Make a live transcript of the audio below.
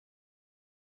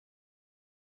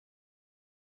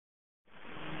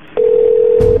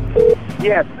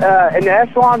Yes, in the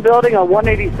Echelon building on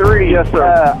 183. Yes,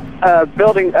 sir.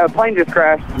 Plane just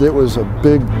crashed. It was a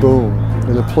big boom,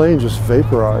 and the plane just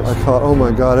vaporized. I thought, oh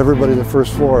my God, everybody on the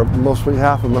first floor,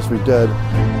 half of them must be dead.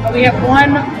 We have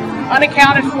one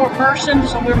unaccounted for person,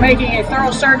 so we're making a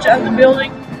thorough search of the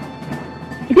building.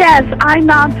 Yes, I'm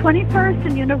on 21st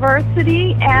and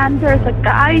University, and there's a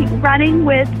guy running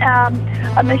with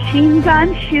a machine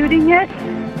gun shooting it.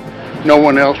 No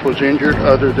one else was injured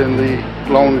other than the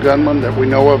lone gunman that we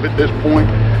know of at this point.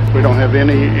 We don't have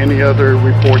any other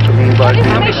reports of anybody.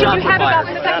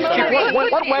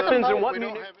 What weapons and what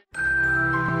munitions?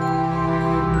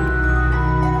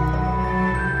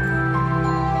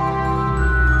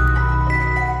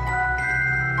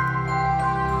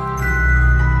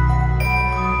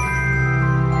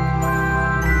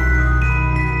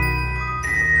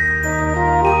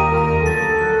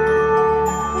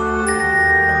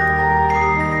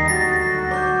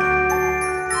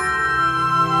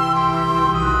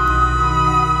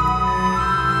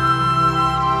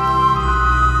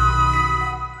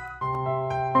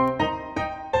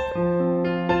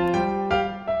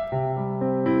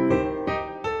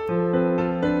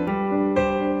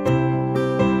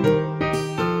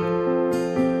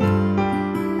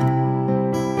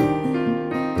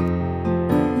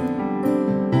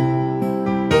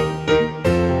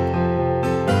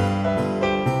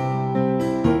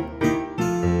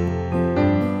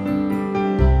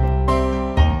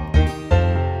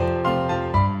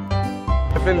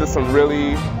 I've been to some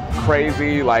really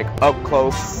crazy, like up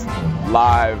close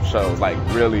live shows, like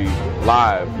really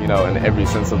live, you know, in every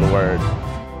sense of the word.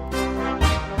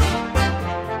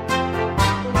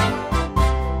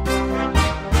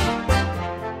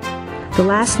 The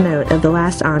last note of the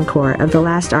last encore of the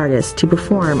last artist to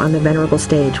perform on the venerable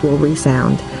stage will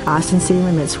resound. Austin City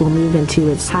Limits will move into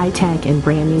its high-tech and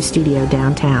brand new studio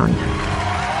downtown.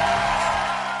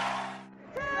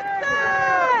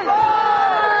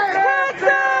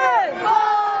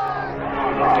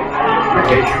 In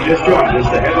case you just joined us,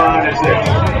 the headline is this: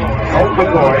 Colt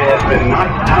McCoy has been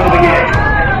knocked out of the game.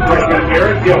 Freshman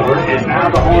Garrett Gilbert is now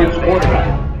the Horns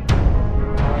quarterback.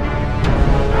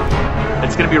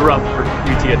 It's going to be rough for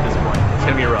UT at this point. It's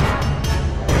going to be rough.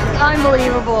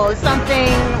 Unbelievable.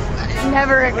 Something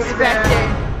never expected.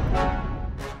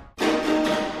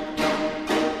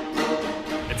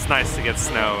 It's nice to get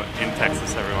snow in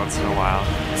Texas every once in a while,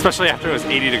 especially after it was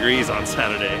 80 degrees on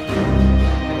Saturday.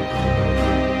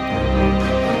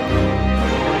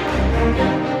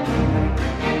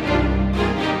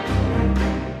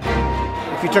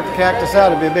 If you took the cactus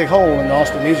out, it'd be a big hole in the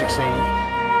Austin music scene.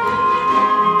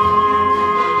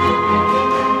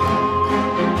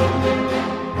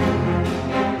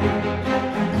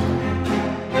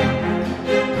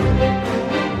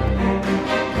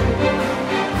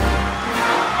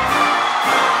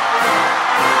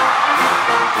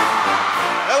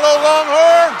 Hello,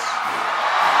 Longhorns!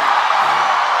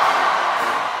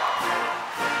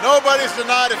 Nobody's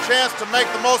denied a chance to make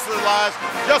the most of their lives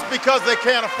just because they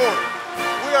can't afford it.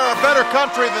 We are a better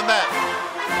country than that.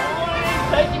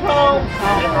 Take him home.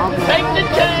 Take the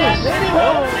chance. Get him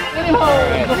home. Get him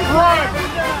home. The front.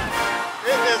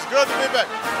 It is good to be back.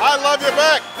 I love you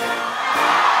back.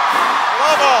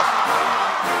 Love Austin.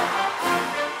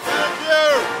 Thank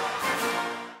you.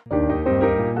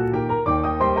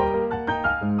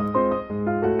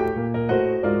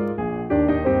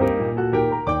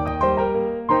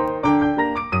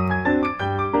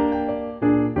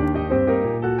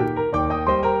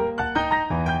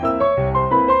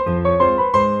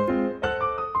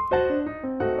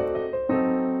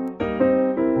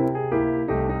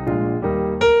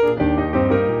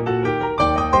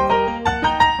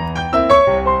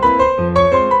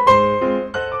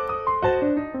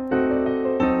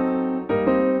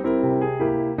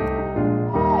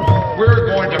 We're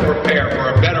going to prepare for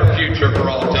a better future for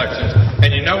all Texans.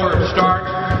 And you know where it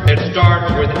starts? It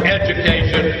starts with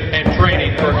education and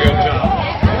training for a good job.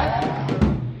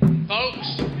 Folks,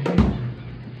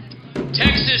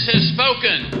 Texas has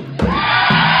spoken.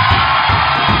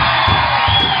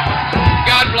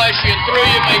 God bless you, and through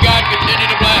you, may God continue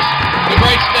to bless the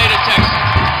great state of Texas.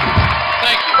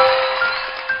 Thank you.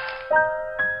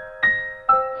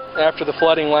 After the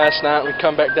flooding last night, we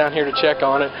come back down here to check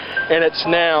on it, and it's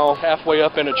now halfway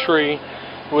up in a tree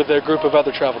with a group of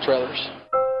other travel trailers.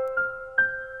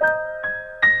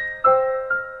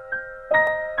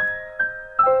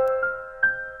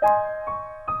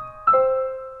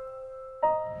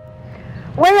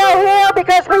 We are here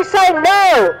because we say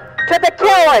no to the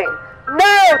killing,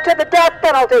 no to the death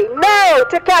penalty, no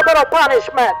to capital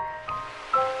punishment.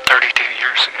 32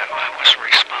 years ago, I was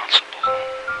responsible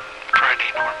for an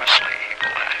enormously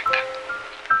evil act.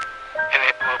 And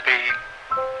it will be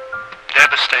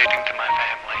devastating to my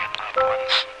family and loved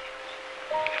ones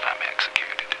if I'm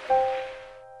executed.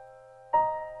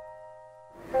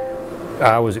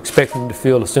 I was expecting to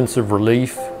feel a sense of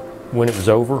relief when it was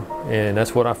over, and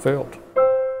that's what I felt.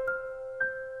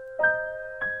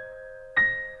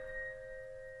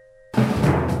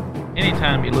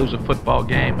 Anytime you lose a football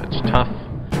game, it's tough,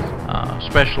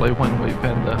 especially when we've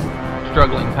had the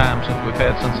struggling times that we've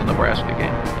had since the Nebraska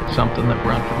game. It's something that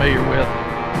we're unfamiliar with.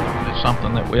 It's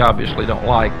something that we obviously don't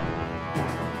like.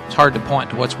 It's hard to point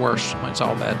to what's worse when it's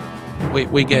all bad.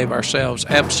 We gave ourselves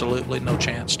absolutely no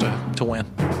chance to win.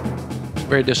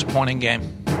 Very disappointing game.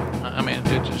 I mean,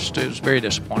 it was very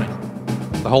disappointing,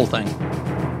 the whole thing.